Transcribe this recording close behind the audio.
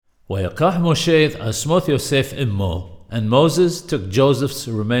ויקח משה את עצמות יוסף עמו, and Moses took Joseph's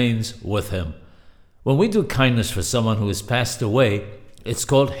remains with him. When we do kindness for someone who has passed away, it's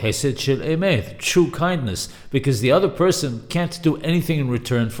called Hesed Shel Emet, true kindness, because the other person can't do anything in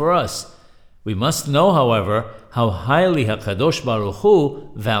return for us. We must know, however, how highly HaKadosh Baruch Hu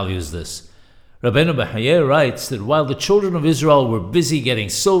values this. Rabbeinu Bechaye writes that while the children of Israel were busy getting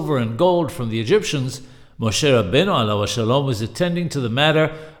silver and gold from the Egyptians, Moshe Rabbeinu alav shalom was attending to the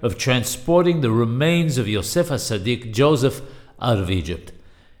matter of transporting the remains of Yosef HaSadik, Joseph, out of Egypt.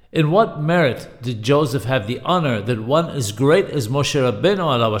 In what merit did Joseph have the honor that one as great as Moshe Rabbeinu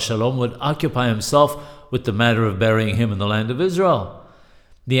alav shalom would occupy himself with the matter of burying him in the land of Israel?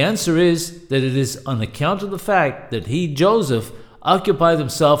 The answer is that it is on account of the fact that he, Joseph, occupied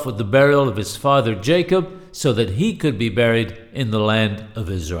himself with the burial of his father Jacob so that he could be buried in the land of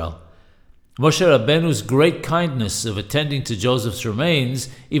Israel. Moshe Rabbeinu's great kindness of attending to Joseph's remains,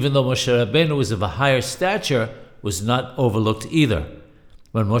 even though Moshe Rabbeinu was of a higher stature, was not overlooked either.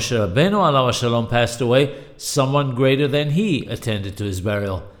 When Moshe Rabbeinu alav shalom passed away, someone greater than he attended to his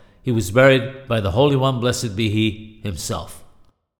burial. He was buried by the Holy One, blessed be he, himself.